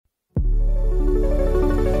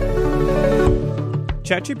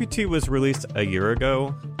ChatGPT was released a year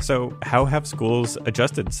ago, so how have schools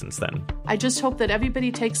adjusted since then? I just hope that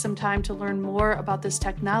everybody takes some time to learn more about this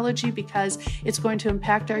technology because it's going to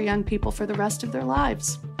impact our young people for the rest of their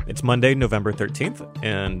lives. It's Monday, November 13th,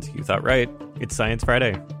 and you thought right, it's Science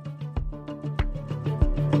Friday.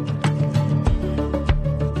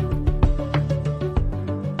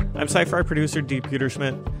 I'm sci-fi producer Dee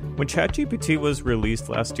Peterschmidt. When ChatGPT was released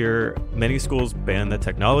last year, many schools banned the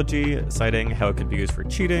technology, citing how it could be used for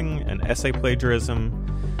cheating and essay plagiarism.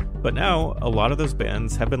 But now, a lot of those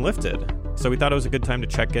bans have been lifted. So we thought it was a good time to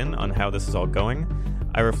check in on how this is all going.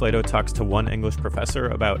 Ira Flato talks to one English professor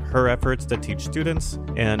about her efforts to teach students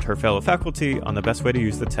and her fellow faculty on the best way to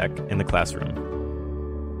use the tech in the classroom.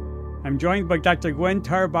 I'm joined by Dr. Gwen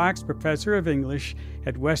Tarbox, professor of English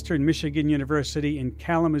at Western Michigan University in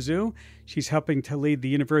Kalamazoo. She's helping to lead the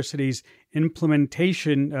university's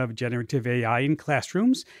implementation of generative AI in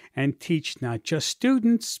classrooms and teach not just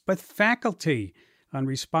students, but faculty on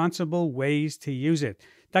responsible ways to use it.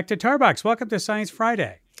 Dr. Tarbox, welcome to Science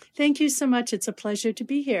Friday. Thank you so much. It's a pleasure to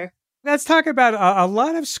be here. Let's talk about a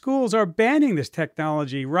lot of schools are banning this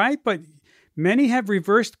technology, right? But many have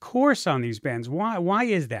reversed course on these bans. Why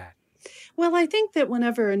is that? Well, I think that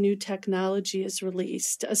whenever a new technology is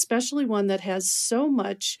released, especially one that has so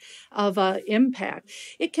much of an impact,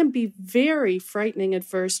 it can be very frightening at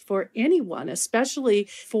first for anyone, especially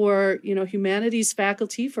for, humanities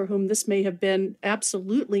faculty for whom this may have been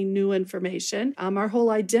absolutely new information. Our whole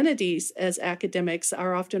identities as academics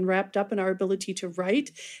are often wrapped up in our ability to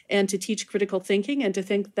write and to teach critical thinking, and to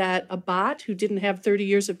think that a bot who didn't have 30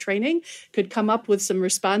 years of training could come up with some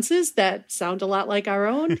responses that sound a lot like our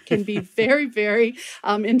own can be very, very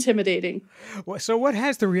intimidating. So what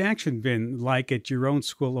has the reaction been like at your own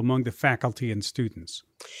school among the faculty and students?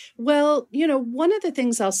 Well, one of the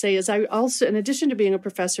things I'll say is I also, in addition to being a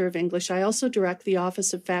professor of English, I also direct the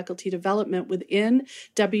Office of Faculty Development within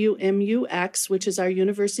WMUX, which is our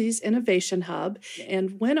university's innovation hub.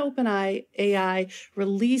 And when OpenAI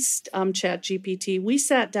released ChatGPT, we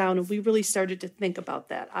sat down and we really started to think about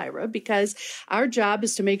that, Ira, because our job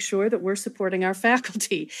is to make sure that we're supporting our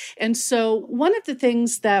faculty. And so one of the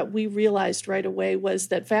things that we realized right away was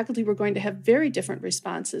that faculty were going to have very different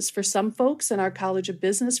responses. For some folks in our College of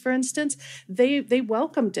Business, for instance, they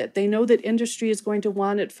welcomed it. They know that industry is going to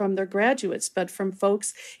want it from their graduates, but from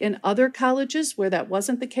folks in other colleges where that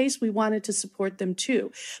wasn't the case, we wanted to support them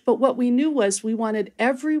too. But what we knew was we wanted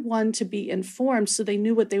everyone to be informed so they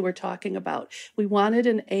knew what they were talking about. We wanted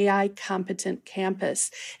an AI competent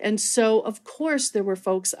campus. And so, of course, there were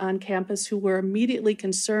folks on campus who were immediately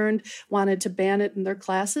concerned, wanted to ban it in their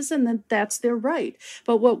classes, and then that's their right.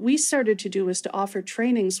 But what we started to do was to offer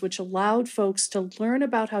trainings which allowed folks to learn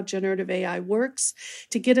about how generative AI works,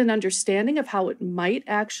 to get an understanding of how it might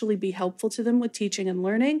actually be helpful to them with teaching and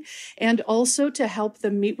learning, and also to help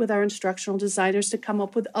them meet with our instructional designers to come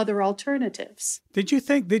up with other alternatives. Did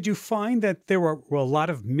you find that there were a lot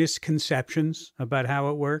of misconceptions about how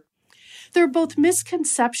it worked? There are both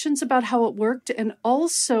misconceptions about how it worked, and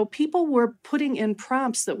also people were putting in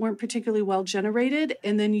prompts that weren't particularly well generated,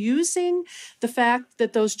 and then using the fact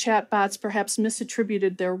that those chatbots perhaps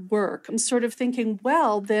misattributed their work and sort of thinking,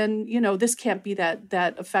 well, then, this can't be that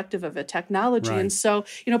effective of a technology. Right. And so,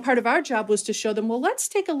 part of our job was to show them, well, let's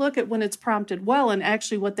take a look at when it's prompted well, and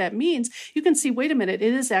actually what that means. You can see, wait a minute,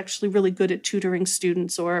 it is actually really good at tutoring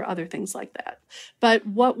students or other things like that. But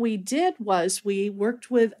what we did was we worked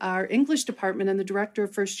with our English department and the director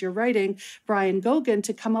of first year writing, Brian Gogan,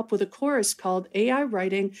 to come up with a course called AI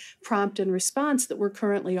Writing Prompt and Response that we're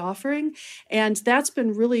currently offering. And that's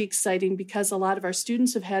been really exciting because a lot of our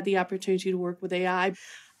students have had the opportunity to work with AI.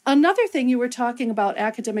 Another thing, you were talking about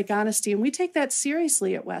academic honesty, and we take that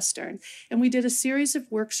seriously at Western. And we did a series of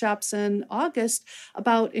workshops in August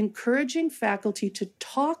about encouraging faculty to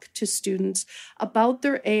talk to students about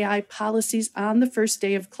their AI policies on the first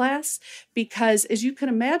day of class, because as you can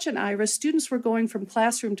imagine, Ira, students were going from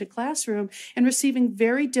classroom to classroom and receiving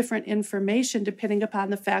very different information depending upon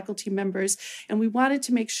the faculty members. And we wanted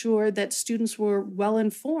to make sure that students were well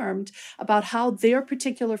informed about how their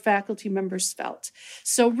particular faculty members felt.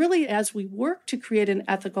 So really, as we work to create an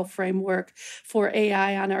ethical framework for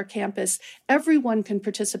AI on our campus, everyone can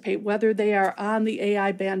participate, whether they are on the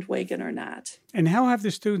AI bandwagon or not. And how have the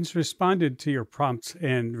students responded to your prompts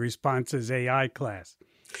and responses AI class?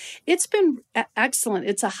 It's been excellent.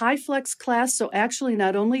 It's a high flex class. So actually,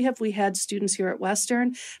 not only have we had students here at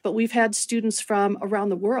Western, but we've had students from around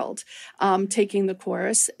the world taking the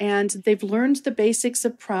course, and they've learned the basics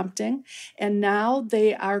of prompting. And now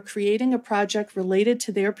they are creating a project related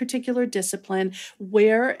to their particular discipline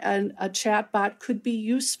where a chatbot could be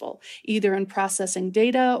useful, either in processing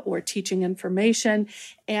data or teaching information.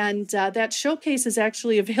 And that showcase is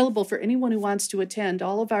actually available for anyone who wants to attend.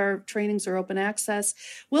 All of our trainings are open access.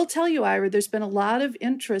 We'll tell you, Ira, there's been a lot of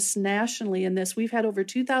interest nationally in this. We've had over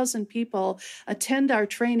 2,000 people attend our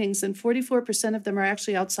trainings, and 44% of them are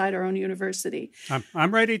actually outside our own university.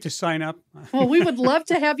 I'm ready to sign up. Well, we would love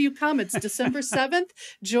to have you come. It's December 7th.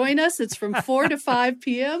 Join us. It's from 4 to 5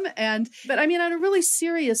 p.m. But I mean, on a really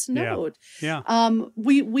serious note,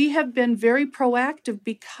 we have been very proactive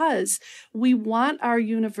because we want our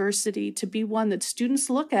university to be one that students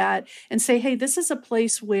look at and say, hey, this is a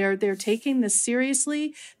place where they're taking this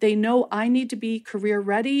seriously. They know I need to be career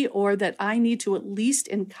ready, or that I need to at least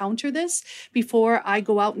encounter this before I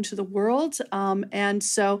go out into the world. And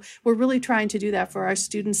so we're really trying to do that for our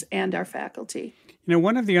students and our faculty. You know,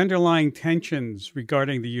 one of the underlying tensions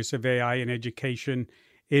regarding the use of AI in education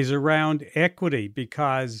is around equity,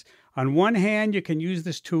 because on one hand, you can use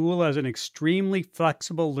this tool as an extremely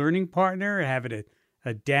flexible learning partner, have it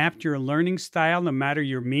adapt your learning style no matter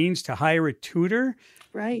your means to hire a tutor.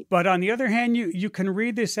 Right. But on the other hand, you can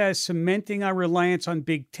read this as cementing our reliance on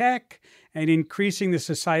big tech and increasing the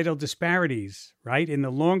societal disparities, right? In the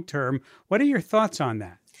long term. What are your thoughts on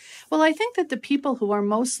that? Well, I think that the people who are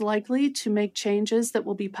most likely to make changes that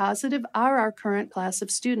will be positive are our current class of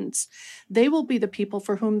students. They will be the people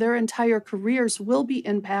for whom their entire careers will be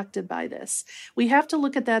impacted by this. We have to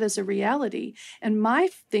look at that as a reality. And my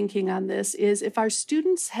thinking on this is if our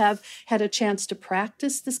students have had a chance to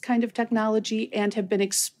practice this kind of technology and have been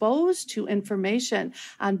exposed to information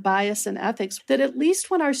on bias and ethics, that at least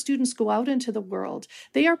when our students go out into the world,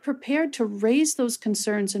 they are prepared to raise those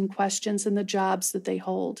concerns and questions in the jobs that they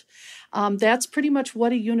hold. That's pretty much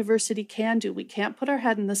what a university can do. We can't put our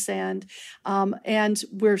head in the sand, and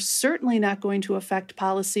we're certainly not going to affect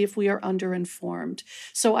policy if we are underinformed.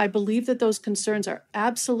 So I believe that those concerns are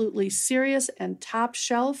absolutely serious and top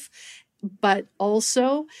shelf, but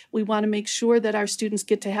also we want to make sure that our students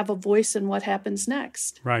get to have a voice in what happens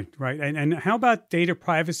next. Right. And how about data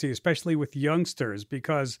privacy, especially with youngsters,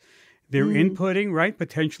 because they're inputting, right,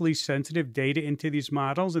 potentially sensitive data into these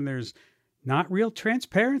models, and there's not real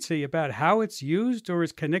transparency about how it's used or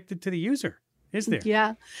is connected to the user, is there?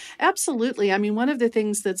 Yeah, absolutely. I mean, one of the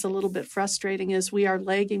things that's a little bit frustrating is we are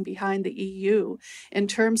lagging behind the EU in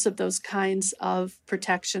terms of those kinds of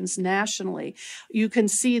protections nationally. You can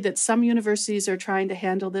see that some universities are trying to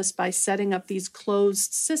handle this by setting up these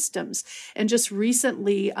closed systems. And just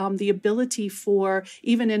recently, the ability for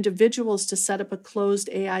even individuals to set up a closed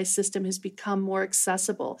AI system has become more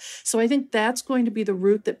accessible. So I think that's going to be the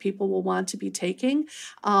route that people will want to be taking,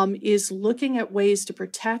 is looking at ways to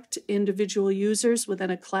protect individual users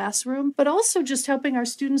within a classroom, but also just helping our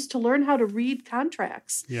students to learn how to read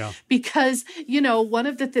contracts. Yeah. Because, you know, one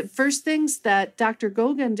of the first things that Dr.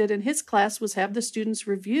 Gogan did in his class was have the students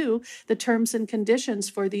review the terms and conditions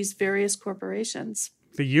for these various corporations.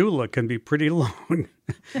 The EULA can be pretty long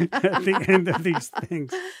at the end of these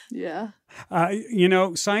things. Yeah. You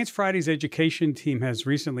know, Science Friday's education team has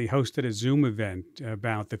recently hosted a Zoom event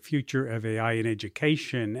about the future of AI in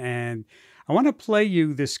education, and I want to play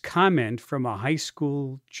you this comment from a high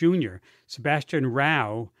school junior, Sebastian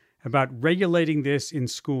Rao, about regulating this in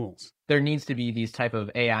schools. There needs to be these type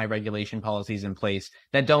of AI regulation policies in place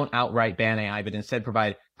that don't outright ban AI, but instead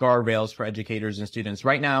provide guardrails for educators and students.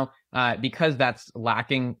 Right now, because that's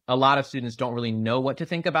lacking, a lot of students don't really know what to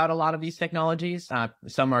think about a lot of these technologies.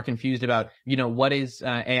 Some are confused about, what is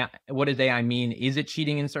AI? What does AI mean? Is it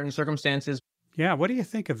cheating in certain circumstances? Yeah, what do you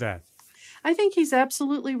think of that? I think he's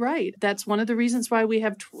absolutely right. That's one of the reasons why we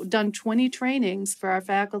have done 20 trainings for our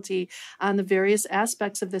faculty on the various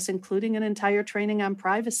aspects of this, including an entire training on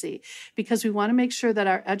privacy, because we want to make sure that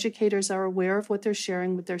our educators are aware of what they're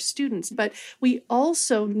sharing with their students. But we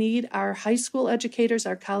also need our high school educators,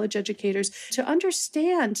 our college educators, to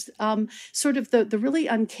understand sort of the really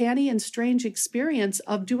uncanny and strange experience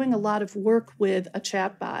of doing a lot of work with a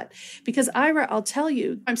chatbot. Because Ira, I'll tell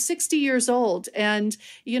you, I'm 60 years old and,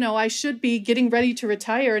 I should be getting ready to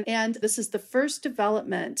retire. And this is the first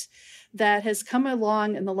development that has come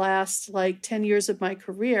along in the last 10 years of my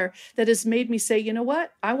career that has made me say, you know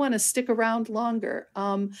what, I want to stick around longer.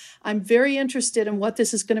 I'm very interested in what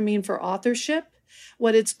this is going to mean for authorship,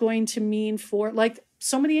 what it's going to mean for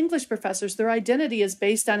so many English professors, their identity is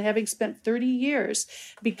based on having spent 30 years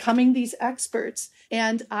becoming these experts.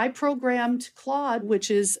 And I programmed Claude, which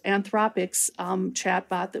is Anthropic's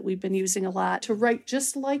chatbot that we've been using a lot, to write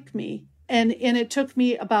just like me. And it took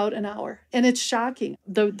me about an hour. And it's shocking.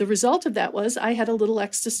 The result of that was I had a little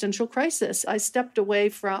existential crisis. I stepped away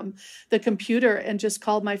from the computer and just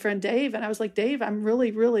called my friend Dave. And I was like, Dave, I'm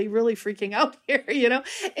really, really, really freaking out here,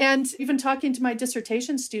 And even talking to my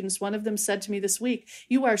dissertation students, one of them said to me this week,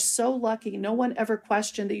 you are so lucky. No one ever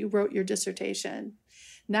questioned that you wrote your dissertation.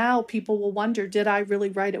 Now people will wonder, did I really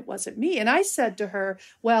write it? Was it me? And I said to her,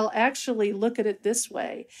 well, actually, look at it this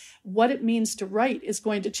way. What it means to write is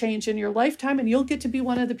going to change in your lifetime, and you'll get to be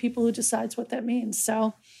one of the people who decides what that means.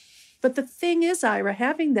 But the thing is, Ira,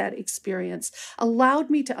 having that experience allowed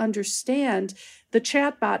me to understand the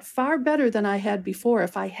chatbot far better than I had before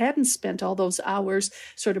if I hadn't spent all those hours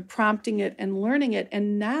sort of prompting it and learning it.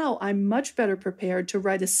 And now I'm much better prepared to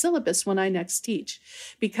write a syllabus when I next teach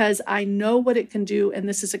because I know what it can do. And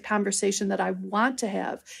this is a conversation that I want to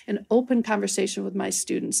have, an open conversation with my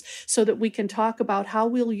students so that we can talk about how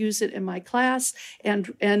we'll use it in my class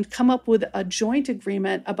and come up with a joint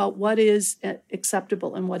agreement about what is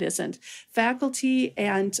acceptable and what isn't. Faculty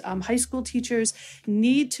and high school teachers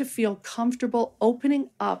need to feel comfortable opening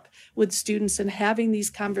up with students and having these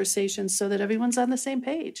conversations so that everyone's on the same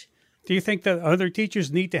page. Do you think that other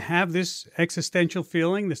teachers need to have this existential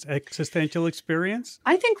feeling, this existential experience?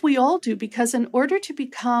 I think we all do, because in order to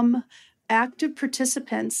become active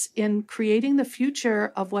participants in creating the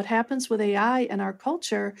future of what happens with AI in our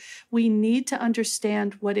culture, we need to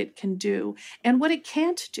understand what it can do and what it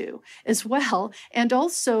can't do as well. And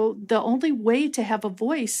also, the only way to have a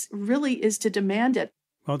voice really is to demand it.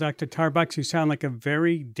 Well, Dr. Tarbox, you sound like a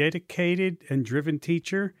very dedicated and driven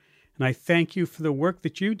teacher, and I thank you for the work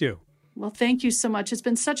that you do. Well, thank you so much. It's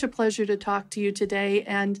been such a pleasure to talk to you today,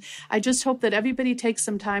 and I just hope that everybody takes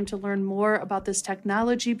some time to learn more about this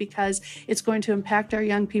technology because it's going to impact our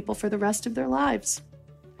young people for the rest of their lives.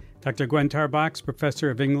 Dr. Gwen Tarbox,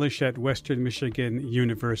 Professor of English at Western Michigan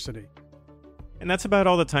University. And that's about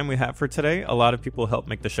all the time we have for today. A lot of people helped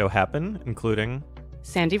make the show happen, including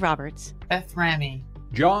Sandy Roberts, Beth Ramy,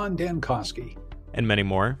 John Dankosky, and many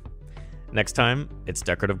more. Next time, it's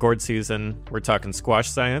decorative gourd season. We're talking squash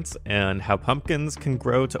science and how pumpkins can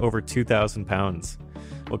grow to over 2,000 pounds.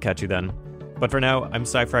 We'll catch you then. But for now, I'm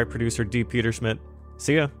Sci-Fi producer D. Peter Schmidt.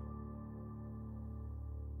 See ya.